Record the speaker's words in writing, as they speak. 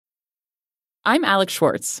I'm Alex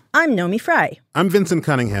Schwartz. I'm Nomi Fry. I'm Vincent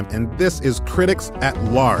Cunningham, and this is Critics at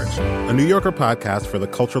Large, a New Yorker podcast for the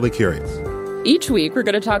culturally curious. Each week, we're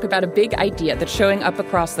going to talk about a big idea that's showing up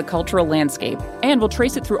across the cultural landscape, and we'll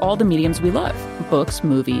trace it through all the mediums we love. Books,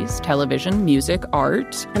 movies, television, music,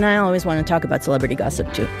 art. And I always want to talk about celebrity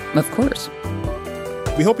gossip, too. Of course.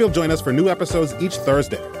 We hope you'll join us for new episodes each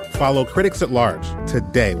Thursday. Follow Critics at Large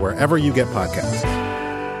today, wherever you get podcasts.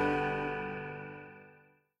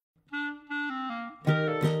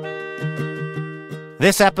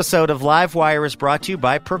 This episode of Livewire is brought to you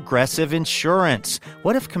by Progressive Insurance.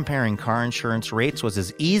 What if comparing car insurance rates was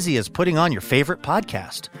as easy as putting on your favorite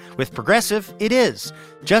podcast? With Progressive, it is.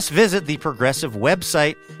 Just visit the Progressive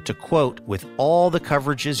website to quote with all the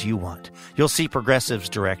coverages you want. You'll see Progressive's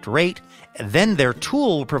direct rate, and then their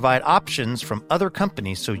tool will provide options from other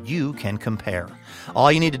companies so you can compare.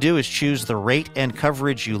 All you need to do is choose the rate and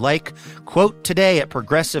coverage you like. Quote today at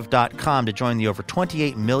Progressive.com to join the over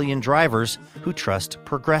 28 million drivers who trust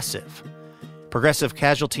Progressive. Progressive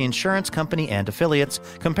Casualty Insurance Company and affiliates.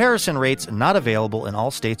 Comparison rates not available in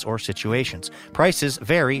all states or situations. Prices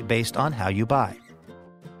vary based on how you buy.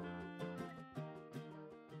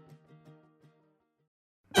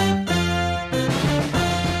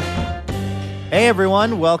 Hey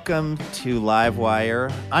everyone, welcome to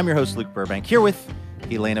Livewire. I'm your host Luke Burbank, here with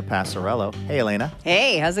Elena Passarello. Hey Elena.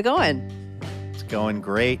 Hey, how's it going? It's going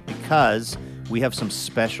great because we have some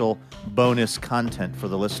special bonus content for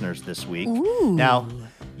the listeners this week. Ooh. Now,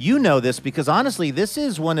 you know this because honestly, this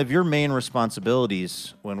is one of your main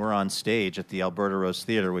responsibilities when we're on stage at the Alberta Rose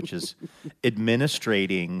Theatre, which is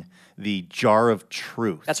administrating the Jar of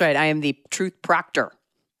Truth. That's right. I am the truth proctor.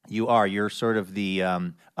 You are. You're sort of the,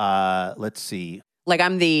 let's see. Like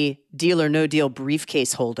I'm the deal or no deal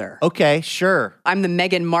briefcase holder. Okay, sure. I'm the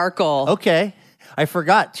Meghan Markle. Okay. I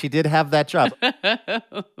forgot. She did have that job.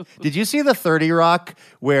 Did you see the 30 Rock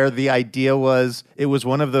where the idea was it was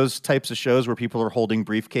one of those types of shows where people are holding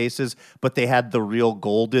briefcases, but they had the real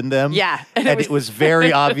gold in them? Yeah. And it was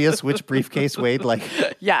very obvious which briefcase weighed like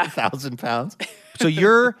 1,000 pounds. So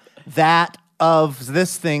you're that of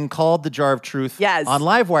this thing called the Jar of Truth on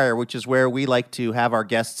Livewire, which is where we like to have our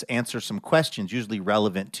guests answer some questions, usually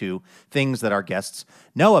relevant to things that our guests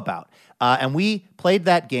know about. And we played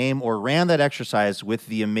that game or ran that exercise with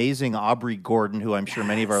the amazing Aubrey Gordon, who I'm sure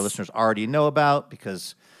many of our listeners already know about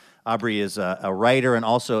because Aubrey is a writer and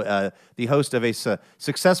also the host of a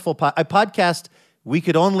successful podcast. We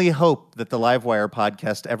could only hope that the Livewire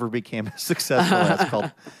podcast ever became as successful as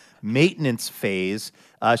called Maintenance Phase.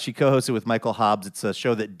 She co-hosted with Michael Hobbs. It's a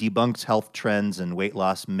show that debunks health trends and weight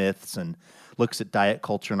loss myths and looks at diet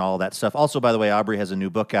culture and all that stuff. Also, by the way, Aubrey has a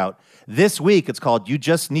new book out this week. It's called You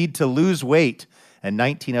Just Need to Lose Weight and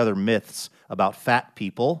 19 Other Myths About Fat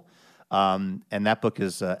People. And that book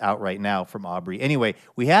is out right now from Aubrey. Anyway,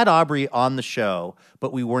 we had Aubrey on the show,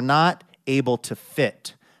 but we were not able to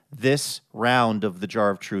fit this round of the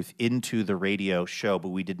Jar of Truth into the radio show, but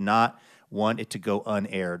we did not want it to go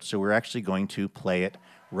unaired. So we're actually going to play it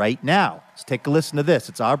right now. Let's take a listen to this.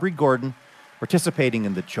 It's Aubrey Gordon participating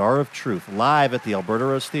in the Jar of Truth live at the Alberta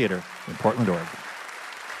Rose Theatre in Portland, Oregon.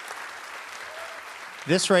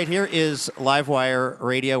 This right here is Livewire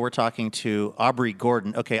Radio. We're talking to Aubrey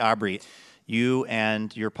Gordon. Okay, Aubrey, you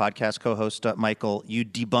and your podcast co-host, Michael, you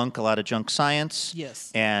debunk a lot of junk science.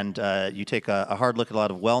 Yes. And you take a hard look at a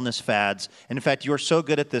lot of wellness fads. And in fact, you're so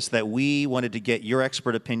good at this that we wanted to get your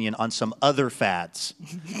expert opinion on some other fads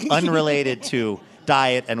unrelated to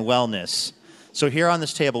diet and wellness. So here on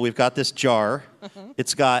this table, we've got this jar.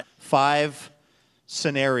 It's got 5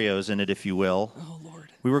 scenarios in it, if you will. Oh, Lord.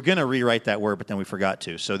 We were going to rewrite that word, but then we forgot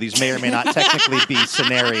to. So these may or may not technically be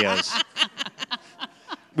scenarios.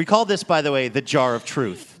 We call this, by the way, the Jar of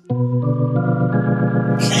Truth.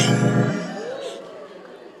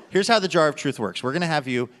 Here's how the Jar of Truth works. We're going to have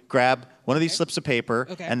you grab one of these slips of paper,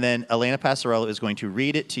 and then Elena Passarello is going to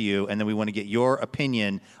read it to you, and then we want to get your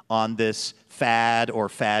opinion on this fad or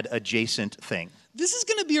fad-adjacent thing. This is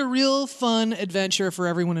going to be a real fun adventure for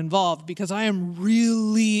everyone involved because I am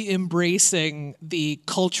really embracing the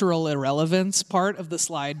cultural irrelevance part of the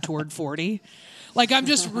slide toward 40. Like, I'm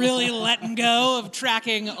just really letting go of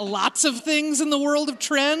tracking lots of things in the world of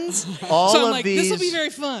trends. So I'm like, this will be very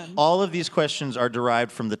fun. All of these questions are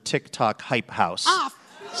derived from the TikTok Hype House.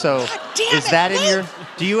 So damn is that it, in your...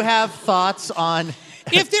 Do you have thoughts on...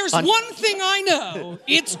 If there's one thing I know,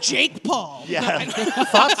 it's Jake Paul. Yeah.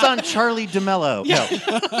 Thoughts on Charlie D'Amelio? Yeah.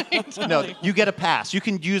 No. Totally. No, you get a pass. You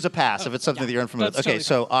can use a pass if it's something that you're unfamiliar with. Okay, totally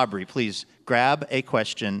so Aubrey, please grab a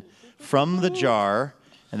question from the jar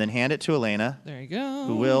and then hand it to Elena. There you go.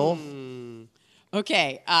 Who will...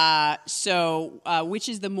 Okay, so which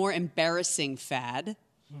is the more embarrassing fad?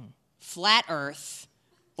 Flat Earth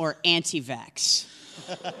or anti-vax?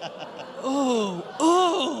 Oh.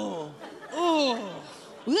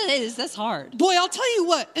 That's hard. Boy, I'll tell you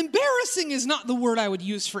what, embarrassing is not the word I would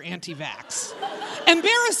use for anti-vax.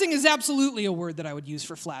 Embarrassing is absolutely a word that I would use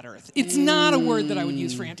for flat Earth. It's not a word that I would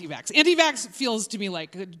use for anti-vax. Anti-vax feels to me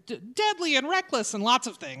like deadly and reckless and lots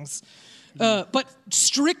of things. But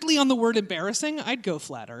strictly on the word embarrassing, I'd go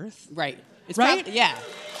flat Earth. Right. It's right? Yeah.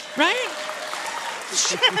 Right?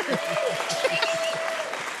 Sure.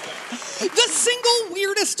 The single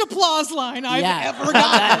weirdest applause line I've ever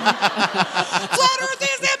gotten. Flat Earth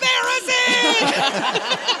is embarrassing!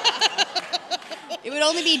 It would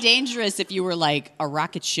only be dangerous if you were like a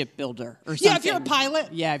rocket ship builder or something. Yeah, if you're a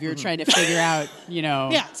pilot. Yeah, if you're trying to figure out,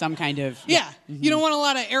 some kind of... Yeah. Mm-hmm. You don't want a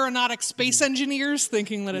lot of aeronautic space engineers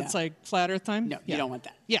thinking that it's like flat Earth time? No, you don't want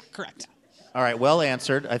that. Yeah, correct. Yeah. All right, well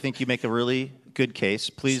answered. I think you make a really good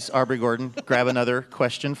case. Please, Aubrey Gordon, grab another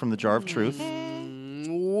question from the Jar of Truth.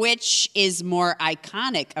 Which is more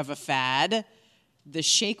iconic of a fad, the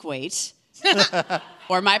shake weight,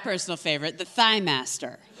 or my personal favorite, the Thigh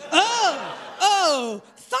Master? Oh,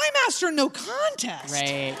 Thigh Master, no contest.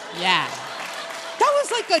 Right, yeah. That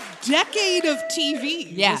was like a decade of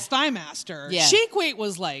TV, was Thigh Master. Yeah. Shake weight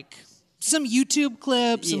was like some YouTube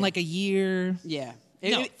clips in like a year. Yeah.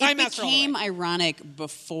 It became ironic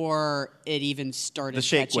before it even started The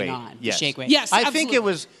shake catching weight, on. yes. The shake weight. Yes, I think it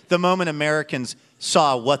was the moment Americans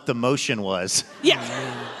saw what the motion was. Yeah.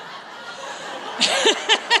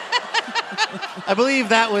 I believe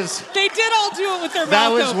that was... They did all do it with their That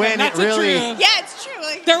mouth was open. when That's it really... True. Yeah, it's true.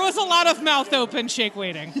 Like, There was a lot of mouth open shake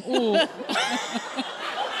weighting. Ooh.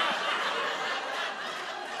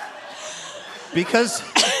 Because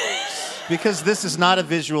this is not a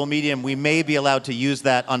visual medium, we may be allowed to use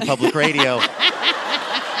that on public radio.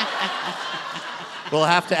 We'll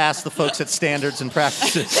have to ask the folks at Standards and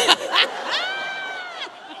Practices.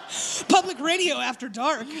 Public radio after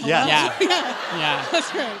dark. Yeah. yeah.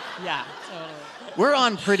 That's right. Yeah, totally. We're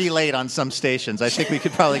on pretty late on some stations. I think we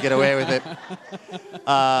could probably get away with it.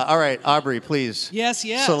 All right, Aubrey, please. Yes.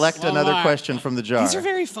 Select another question from the jar. These are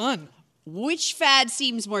very fun. Which fad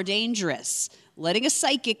seems more dangerous? Letting a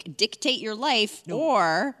psychic dictate your life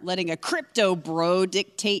or letting a crypto bro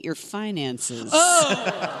dictate your finances?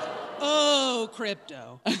 Oh,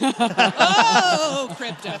 crypto. Oh,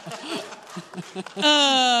 crypto.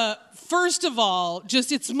 First of all,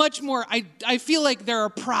 it's much more, I feel like there are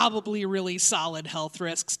probably really solid health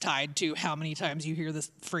risks tied to how many times you hear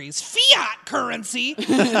this phrase, fiat currency,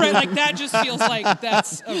 right? Like that just feels like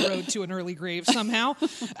that's a road to an early grave somehow.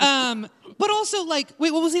 But also like,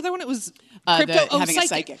 wait, what was the other one? It was crypto? Having a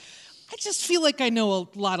psychic. I just feel like I know a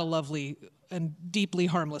lot of lovely and deeply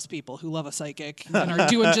harmless people who love a psychic and are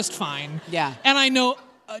doing just fine. Yeah. And I know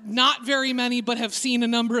not very many, but have seen a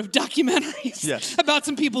number of documentaries about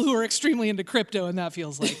some people who are extremely into crypto, and that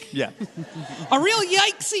feels like a real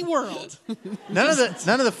yikesy world. None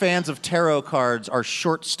of the fans of tarot cards are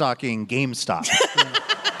short-stocking GameStop.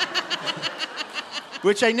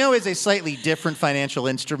 Which I know is a slightly different financial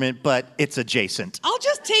instrument, but it's adjacent. I'll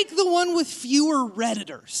just take the one with fewer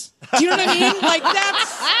Redditors. Do you know what I mean? Like,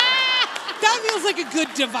 that feels like a good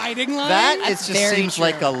dividing line. That just seems true.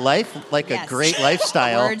 like a great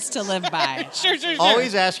lifestyle. Words to live by. Sure.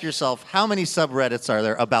 Always ask yourself, how many subreddits are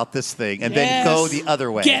there about this thing? And then go the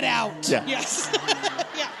other way. Get out. Yeah. Yes.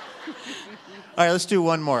 Yeah. All right, let's do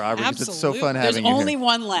one more, Aubrey, because it's so fun There's having you only here.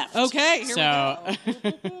 one left. Okay, here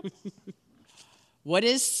we go. What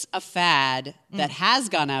is a fad that has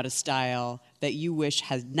gone out of style that you wish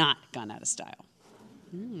has not gone out of style?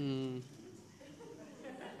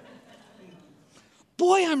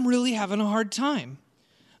 Boy, I'm really having a hard time.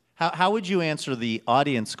 How would you answer the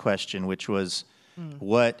audience question, which was,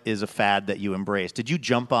 what is a fad that you embrace? Did you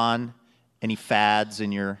jump on any fads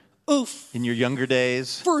in your younger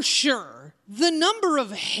days? For sure. The number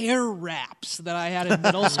of hair wraps that I had in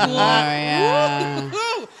middle school. Yeah.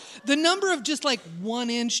 The number of just like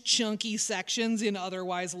 1-inch chunky sections in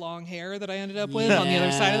otherwise long hair that I ended up with on the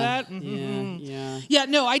other side of that. Mm-hmm. Yeah,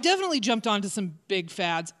 no, I definitely jumped onto some big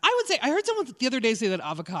fads. I would say, I heard someone the other day say that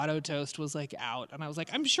avocado toast was like out, and I was like,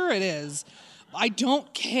 I'm sure it is. I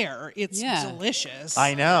don't care. It's delicious.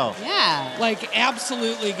 I know. Yeah. Like,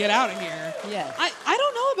 absolutely get out of here. Yeah. I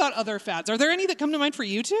don't know about other fads. Are there any that come to mind for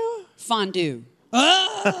you two? Fondue.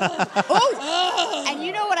 And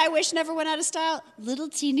you know what I wish never went out of style? Little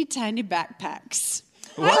teeny tiny backpacks.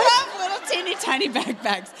 I love little teeny tiny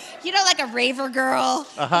backpacks. You know, like a raver girl,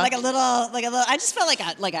 like a little. I just felt like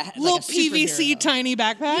a little like a PVC tiny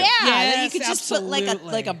backpack. Yeah, yes, that you could just put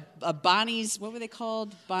like a Bonnie's. What were they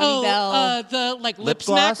called? Bonnie Bell. The lip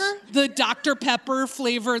gloss? smacker, the Dr. Pepper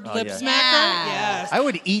flavored lip smacker. Yeah. Yes, I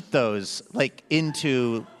would eat those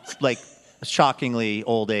into shockingly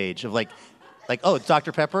old age of oh, it's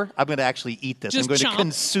Dr. Pepper. I'm going to actually eat this. Just I'm going chomp. to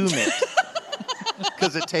consume it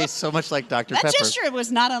because it tastes so much like Dr. Pepper. That gesture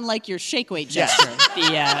was not unlike your shake weight gesture.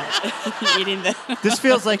 Eating the. This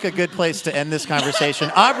feels like a good place to end this conversation.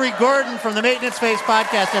 Aubrey Gordon from the Maintenance Phase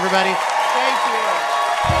podcast, everybody. Thank you.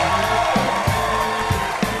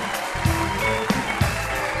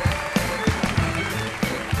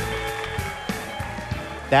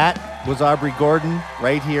 That was Aubrey Gordon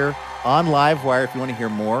right here on Livewire. If you want to hear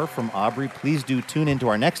more from Aubrey, please do tune into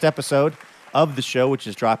our next episode of the show, which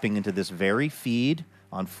is dropping into this very feed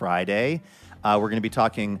on Friday. We're going to be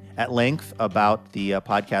talking at length about the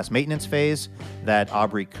podcast Maintenance Phase that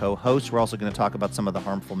Aubrey co-hosts. We're also going to talk about some of the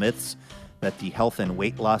harmful myths that the health and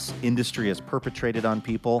weight loss industry has perpetrated on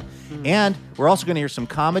people. And we're also going to hear some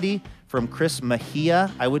comedy from Chris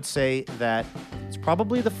Mejia. I would say that it's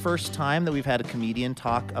probably the first time that we've had a comedian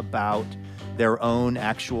talk about their own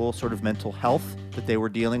actual sort of mental health that they were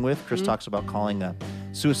dealing with. Chris talks about calling a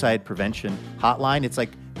suicide prevention hotline. It's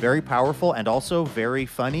very powerful and also very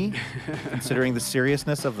funny considering the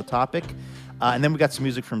seriousness of the topic. And then we got some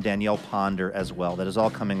music from Danielle Ponder as well. That is all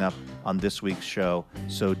coming up on this week's show,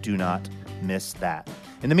 so do not miss that.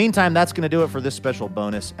 In the meantime, that's going to do it for this special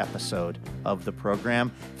bonus episode of the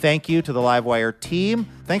program. Thank you to the Livewire team.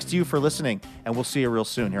 Thanks to you for listening, and we'll see you real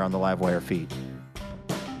soon here on the Livewire feed.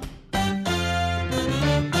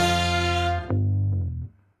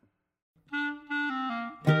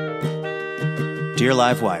 Dear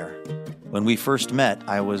Livewire, when we first met,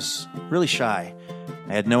 I was really shy.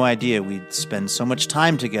 I had no idea we'd spend so much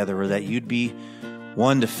time together or that you'd be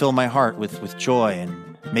one to fill my heart with joy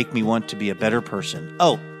and make me want to be a better person.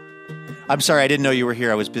 Oh, I'm sorry, I didn't know you were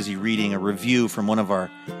here. I was busy reading a review from one of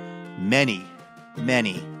our many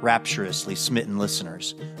rapturously smitten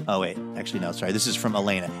listeners. Oh, wait, actually, no, sorry. This is from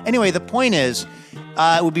Elena. Anyway, the point is,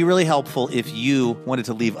 it would be really helpful if you wanted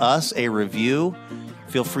to leave us a review.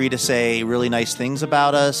 Feel free to say really nice things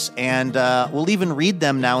about us, and we'll even read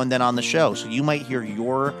them now and then on the show. So you might hear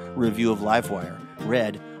your review of Livewire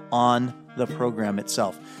read on the program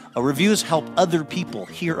itself. Reviews help other people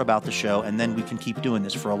hear about the show, and then we can keep doing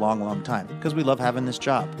this for a long, long time because we love having this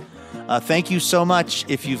job. Thank you so much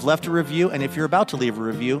if you've left a review, and if you're about to leave a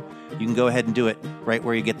review, you can go ahead and do it right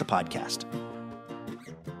where you get the podcast.